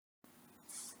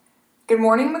Good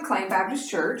morning, McLean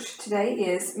Baptist Church. Today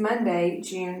is Monday,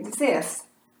 June the 5th.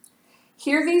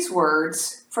 Hear these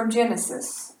words from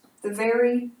Genesis, the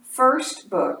very first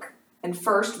book and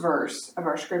first verse of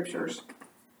our scriptures.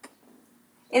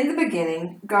 In the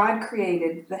beginning, God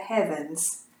created the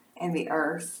heavens and the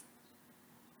earth.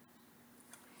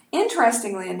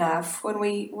 Interestingly enough, when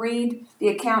we read the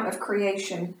account of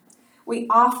creation, we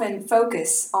often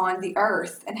focus on the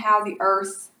earth and how the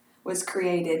earth was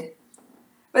created.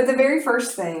 But the very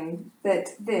first thing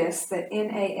that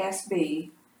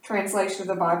NASB translation of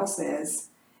the Bible says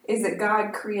is that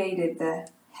God created the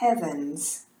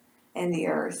heavens and the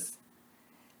earth.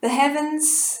 The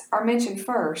heavens are mentioned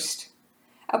first,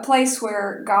 a place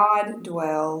where God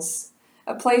dwells,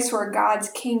 a place where God's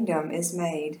kingdom is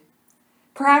made.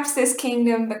 Perhaps this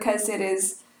kingdom, because it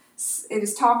is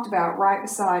talked about right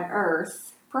beside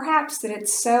earth, perhaps that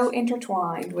it's so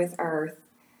intertwined with earth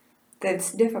that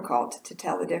it's difficult to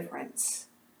tell the difference,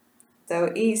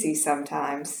 though easy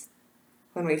sometimes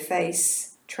when we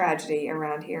face tragedy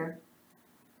around here.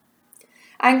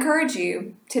 I encourage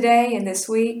you today and this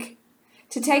week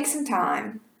to take some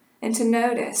time and to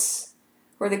notice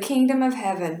where the kingdom of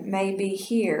heaven may be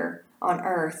here on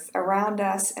earth, around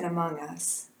us and among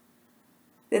us.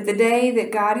 That the day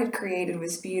that God had created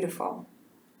was beautiful,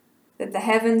 that the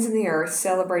heavens and the earth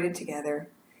celebrated together,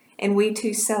 and we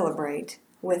too celebrate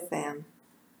with them.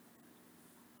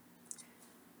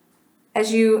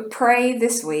 As you pray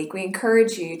this week, we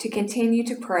encourage you to continue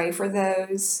to pray for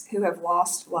those who have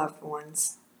lost loved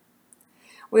ones.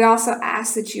 We also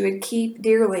ask that you would keep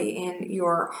dearly in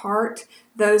your heart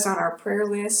those on our prayer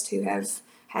list who have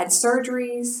had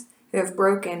surgeries, who have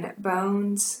broken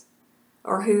bones,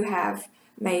 or who have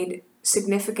made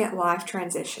significant life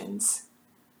transitions.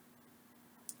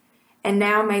 And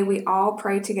now may we all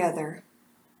pray together.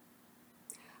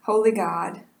 Holy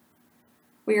God,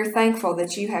 we are thankful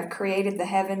that you have created the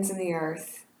heavens and the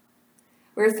earth.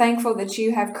 We are thankful that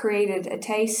you have created a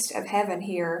taste of heaven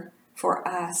here for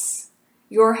us,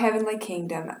 your heavenly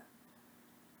kingdom,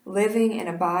 living and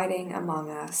abiding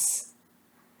among us.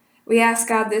 We ask,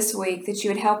 God, this week that you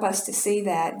would help us to see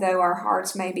that, though our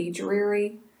hearts may be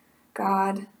dreary,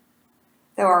 God,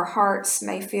 though our hearts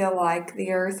may feel like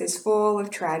the earth is full of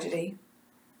tragedy.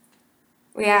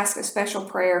 We ask a special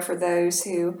prayer for those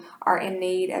who are in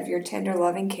need of your tender,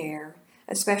 loving care,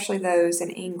 especially those in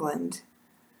England,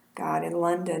 God, in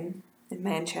London, in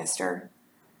Manchester.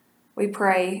 We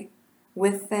pray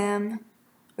with them.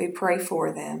 We pray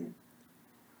for them.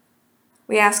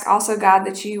 We ask also, God,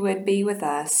 that you would be with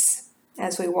us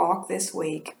as we walk this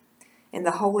week in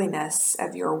the holiness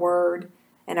of your word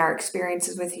and our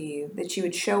experiences with you, that you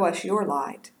would show us your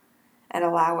light and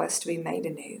allow us to be made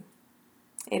anew.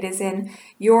 It is in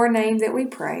your name that we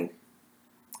pray.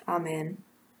 Amen.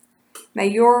 May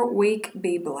your week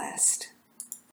be blessed.